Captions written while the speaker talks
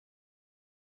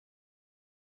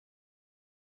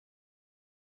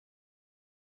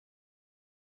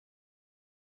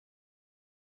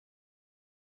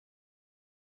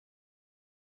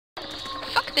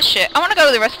Fuck this shit. I want to go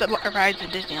to the rest of the rides at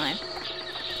Disneyland.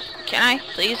 Can I?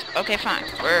 Please? Okay, fine.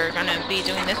 We're gonna be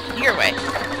doing this your way.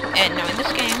 And now in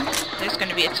this game, there's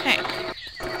gonna be a tank.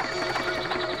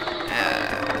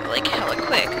 Like hella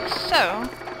quick. So...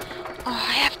 Oh,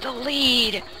 I have to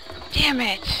lead! Damn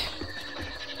it!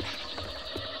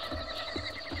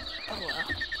 Oh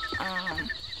well.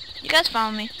 You guys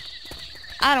follow me?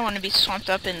 I don't want to be swamped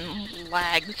up in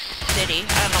lag city.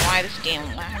 I don't know why this game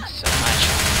lags so much.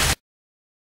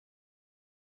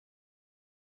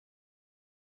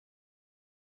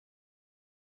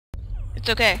 It's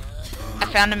okay. I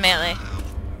found a melee.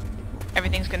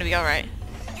 Everything's gonna be alright.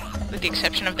 With the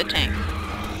exception of the tank.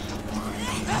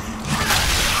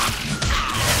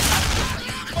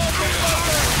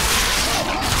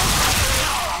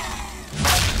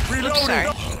 Oops, sorry.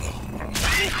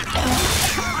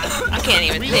 I can't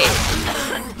even see.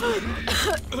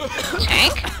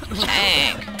 Tank?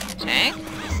 Tank. Tank?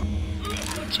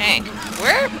 Tank.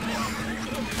 Where?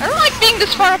 I don't like being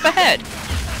this far up ahead.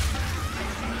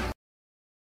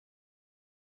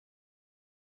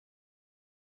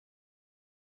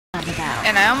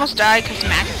 And I almost died because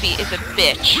Megsie is a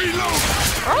bitch. Where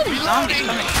are all these zombies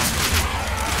coming from?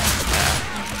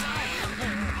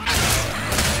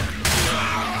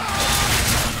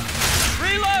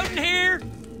 Reloading here!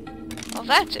 Well,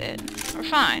 that's it. We're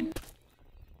fine.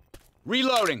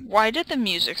 Reloading! Why did the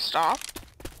music stop?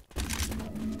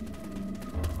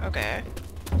 Okay.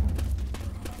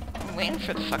 I'm waiting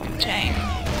for the fucking tank.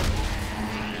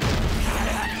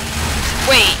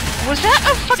 Wait, was that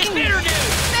a fucking...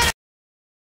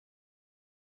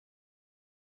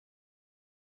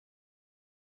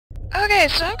 Okay,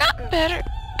 so I've gotten better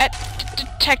at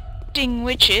detecting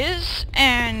witches,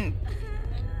 and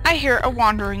I hear a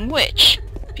wandering witch,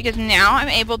 because now I'm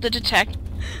able to detect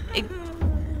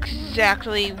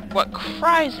exactly what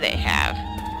cries they have,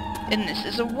 and this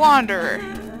is a wanderer,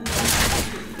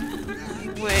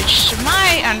 which to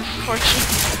my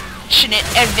unfortunate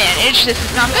advantage, this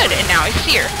is not good, and now I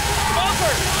see her.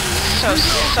 So,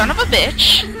 son of a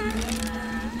bitch,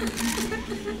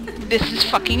 this is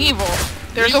fucking evil.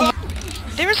 There's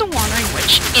a wandering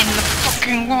witch in the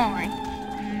fucking line.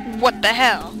 What the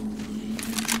hell?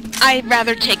 I'd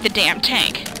rather take the damn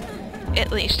tank.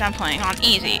 At least I'm playing on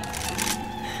easy.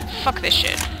 Fuck this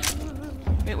shit.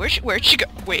 Wait, where'd she go?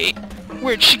 Wait,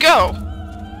 where'd she go?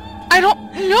 I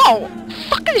don't know.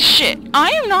 Fuck this shit.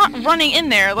 I am not running in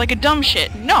there like a dumb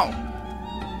shit. No.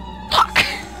 Fuck.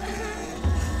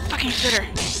 Fucking spitter.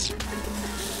 Spitter!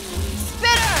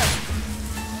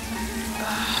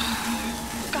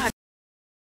 God.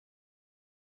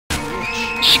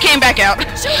 She came back out.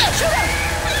 Shoot her! Shoot her!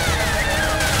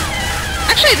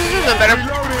 Actually, this is a better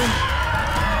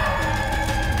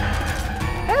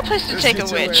place to take a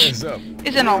witch.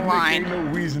 Is in a line. No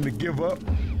reason to give up.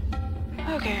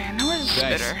 Okay, now where's the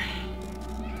spitter?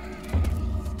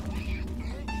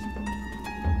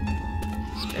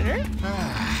 Spitter?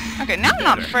 Okay, now I'm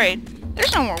not afraid.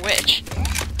 There's no more witch.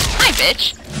 Hi,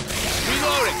 bitch.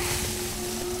 Reloading!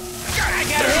 I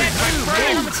gotta hit my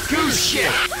friend! It's goose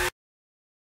shit!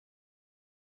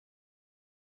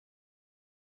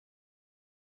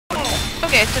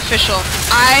 Okay, it's official.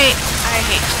 I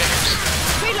hate spitters.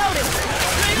 Reloading!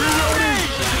 Reloading!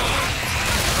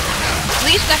 At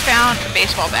least I found a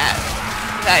baseball bat.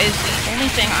 That is the only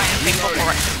thing I am thankful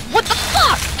for. What the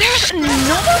fuck? There's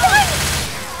another one?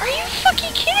 Are you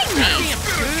fucking kidding me?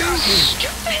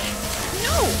 Stupid.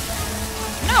 No.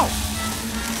 No.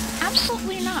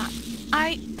 Absolutely not.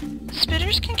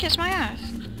 Spitters can kiss my ass.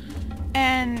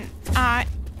 And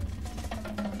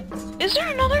is there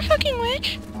another fucking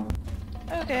witch?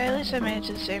 Okay, at least I made it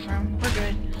to the safe room. We're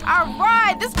good.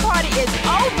 Alright, this party is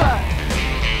over!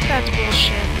 That's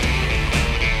bullshit.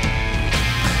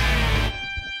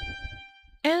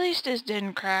 At least this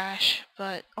didn't crash,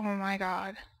 but oh my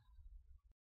god.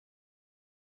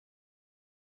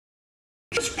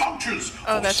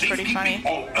 Oh, that's pretty funny.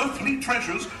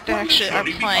 They actually are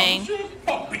playing.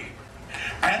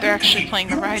 They're actually playing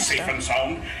the ride stuff.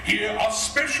 Here are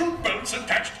special belts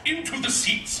attached into the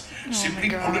seats. Oh Simply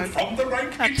pull it from the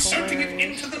right, inserting it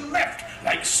into the left,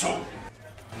 like so.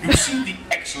 You see the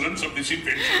excellence of this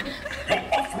invention? Your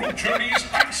off-road journey is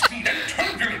high speed and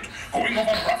turbulent, going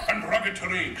over rough and rugged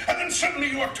terrain, and then suddenly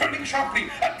you are turning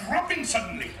sharply and dropping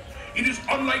suddenly. It is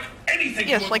unlike anything.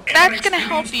 Yes, like that's gonna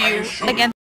help you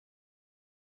against.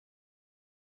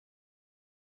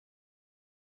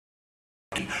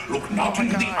 Look not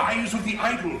into the eyes of the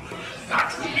idol.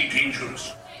 That would be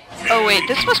dangerous. Oh wait,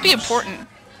 this must be important.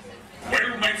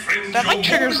 Well, my friends, That might your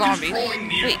trigger moment is zombies. drawing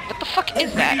near. Wait, what the fuck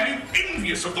is that? I am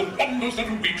envious of the wonders that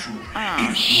await you. Oh,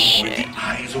 If you avoid shit. the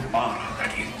eyes of Mara,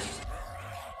 that is.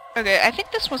 Okay, I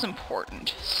think this was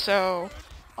important, so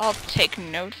I'll take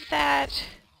note of that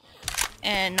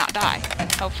and not die,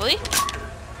 hopefully.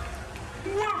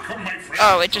 Welcome, my friends.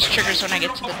 Oh, it just triggers when I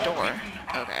get to the door.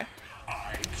 Okay.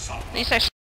 At least I...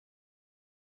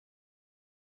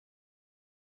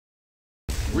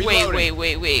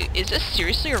 Wait. Is this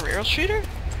seriously a rail shooter?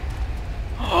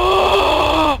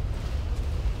 Oh!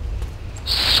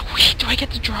 Sweet, do I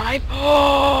get to drive?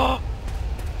 Oh!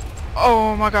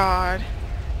 Oh my god.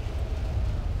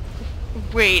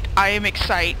 Wait, I am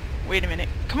excited. Wait a minute.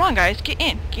 Come on, guys, get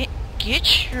in. Get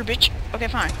your bitch. Okay,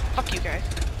 fine. Fuck you guys.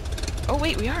 Oh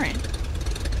wait, we are in.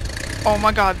 Oh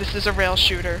my god, this is a rail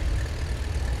shooter.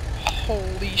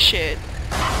 Holy shit.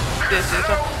 This is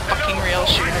a fucking rail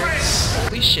shooter.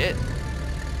 Holy shit.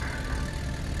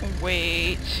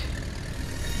 Wait.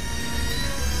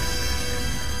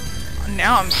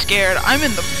 Now I'm scared. I'm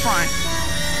in the front.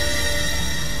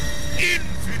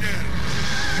 Infidel!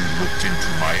 You looked into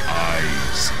my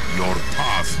eyes. Your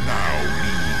path now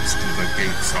leads to the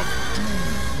gates of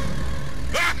doom.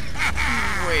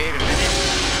 Wait a minute.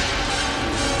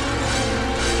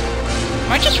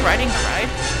 Am I just riding the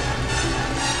ride?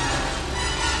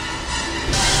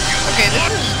 Okay,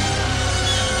 this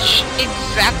is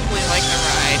exactly like the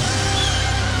ride.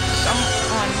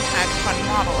 Someone had fun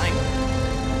modeling.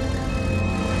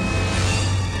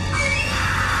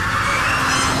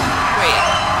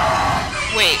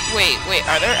 Wait,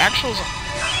 are there actual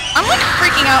I'm like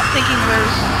freaking out thinking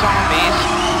there's zombies.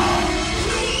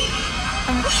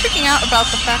 I'm freaking out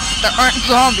about the fact that there aren't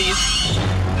zombies.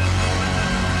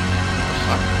 What the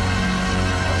fuck?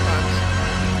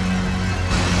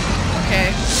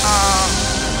 Okay,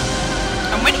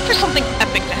 I'm waiting for something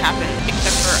epic to happen,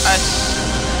 except for us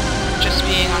just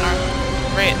being on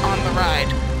the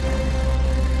ride.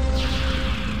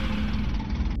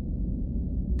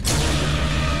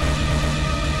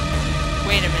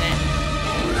 Wait a minute.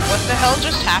 What the hell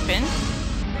just happened?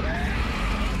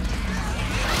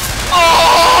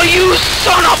 Oh, you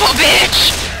son of a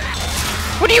bitch!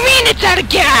 What do you mean it's out of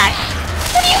gas?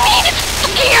 What do you mean it's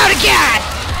fucking out of gas?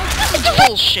 This is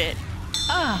bullshit.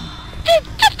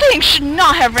 This thing should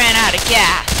not have ran out of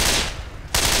gas.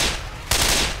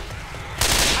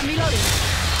 I'm reloading.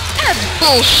 That's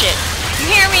bullshit.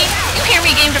 You hear me? You hear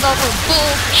me, game developer?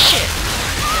 Bullshit.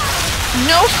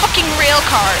 No fucking rail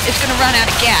car is gonna run out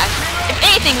of gas. If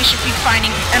anything, we should be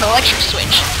finding an electric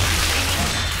switch.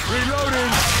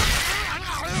 Reloading.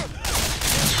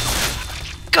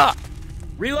 God.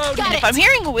 Reloading. And if I'm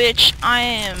hearing a witch, I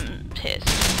am pissed.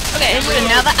 Okay, so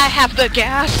now that I have the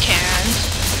gas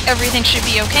cans, everything should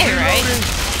be okay, right?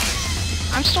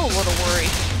 I'm still a little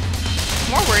worried.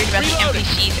 I'm more worried about the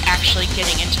NPCs actually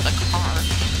getting into the car.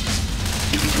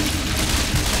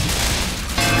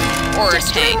 Or a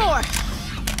Just 3 tank. more.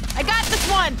 I got this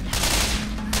one.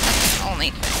 That's the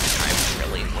only thing I'm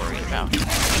really worried about. Just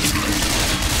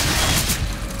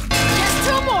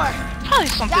 2 more. Probably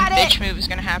something Got it. bitch move is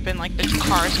gonna happen, like the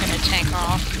car's gonna tank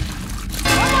off.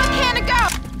 1 more can to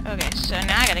go. Okay, so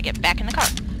now I gotta get back in the car.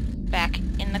 Back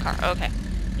in the car. Okay.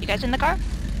 You guys in the car?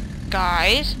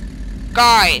 Guys?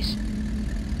 Guys!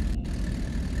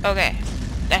 Okay.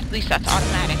 At least that's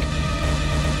automatic.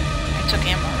 I took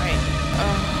ammo, right?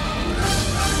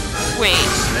 Wait. You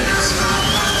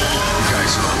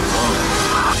guys are alone.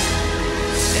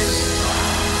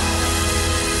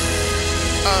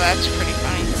 Oh, that's pretty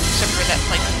funny. Except for that's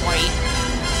like white.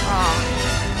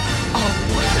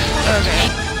 Okay.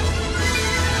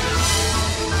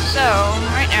 So,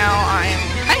 right now I'm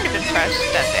kind of impressed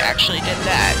that they actually did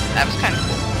that. That was kind of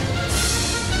cool.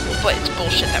 But it's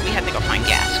bullshit that we had to go find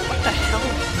gas. What the hell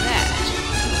is that?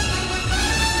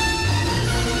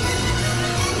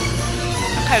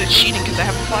 I'm kind of cheating because I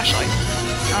have a flashlight.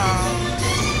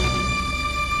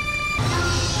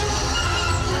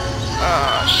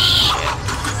 Oh, shit.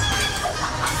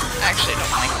 I actually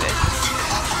don't like this.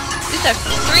 These have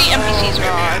 3 NPCs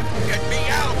rod. Get me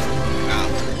out! Out!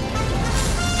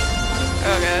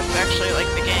 Okay, that's actually like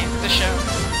the game, the show.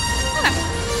 Huh.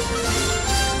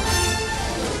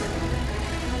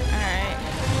 Alright.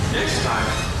 Next time,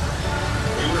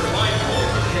 you were mindful of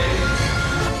the cave.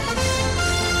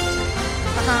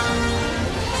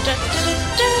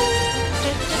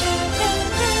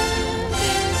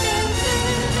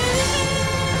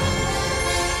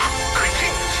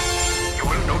 Greetings. You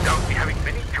will no doubt be having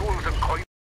many jewels and coins.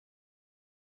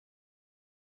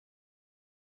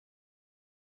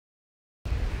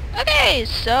 Okay,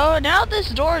 so now this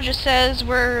door just says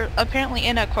we're apparently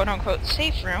in a quote-unquote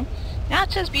safe room. Now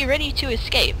it says be ready to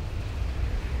escape.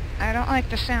 I don't like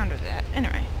the sound of that.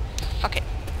 Anyway, fuck it.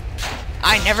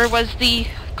 I never was the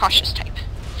cautious type.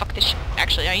 Fuck this shit.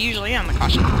 Actually, I usually am the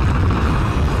cautious.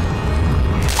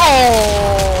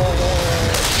 Oh,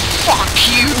 fuck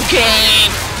you,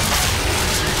 game.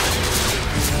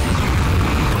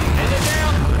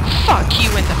 Fuck you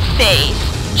in the face.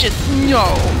 Just no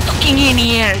fucking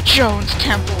Indiana Jones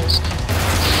temples.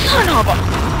 Son of a...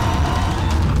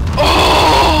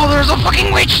 Oh, there's a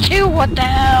fucking witch too. What the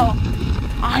hell?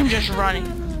 I'm just running.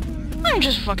 I'm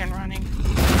just fucking running.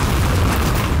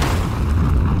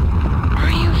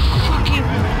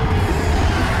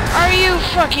 Are you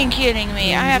fucking kidding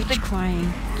me? I have to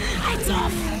crying. Lights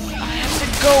off. I have to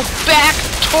go back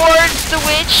towards the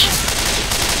witch.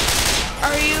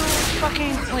 Are you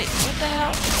fucking... Wait, what the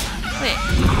hell? Wait.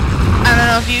 I don't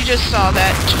know if you just saw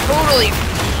that. Totally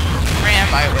ran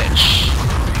by a witch.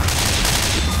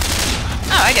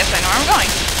 Oh, I guess I know where I'm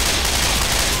going.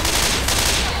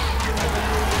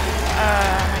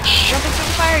 Jumping through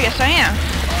the fire? Yes, I am.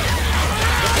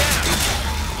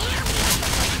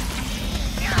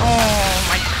 Oh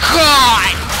my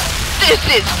god! This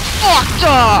is fucked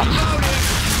up!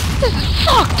 This is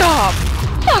fucked up!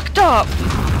 Fucked up!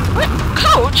 What?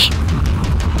 Coach?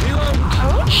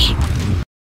 Coach?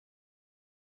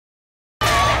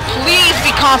 Please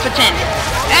be competent!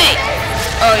 Hey!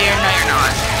 Oh, no, you're not.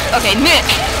 Okay, Nick!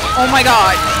 Oh my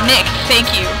god. Nick, thank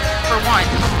you. For once.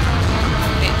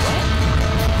 Wait, what?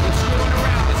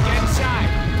 Let's get inside.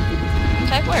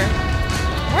 Inside where?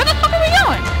 Where the fuck are we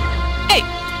going? Hey!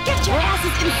 Get your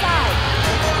asses inside.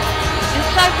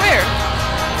 Inside where?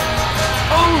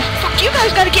 Oh, fuck, you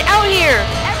guys gotta get out of here!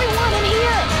 Everyone in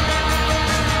here.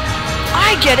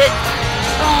 I get it!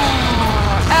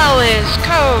 Oh, Alice,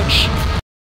 Coach!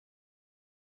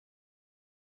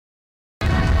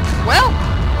 Well...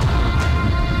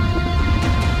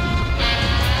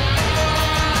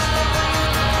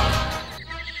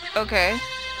 Okay.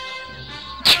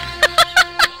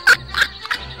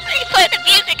 I put the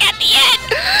music at the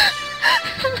end!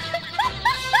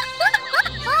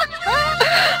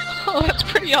 Oh, that's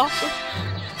pretty awesome.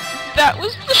 That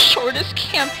was the shortest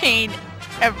campaign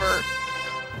ever.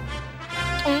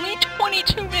 Only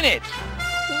 22 minutes.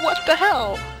 What the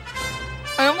hell?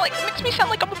 I'm like, it makes me sound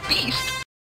like I'm a beast.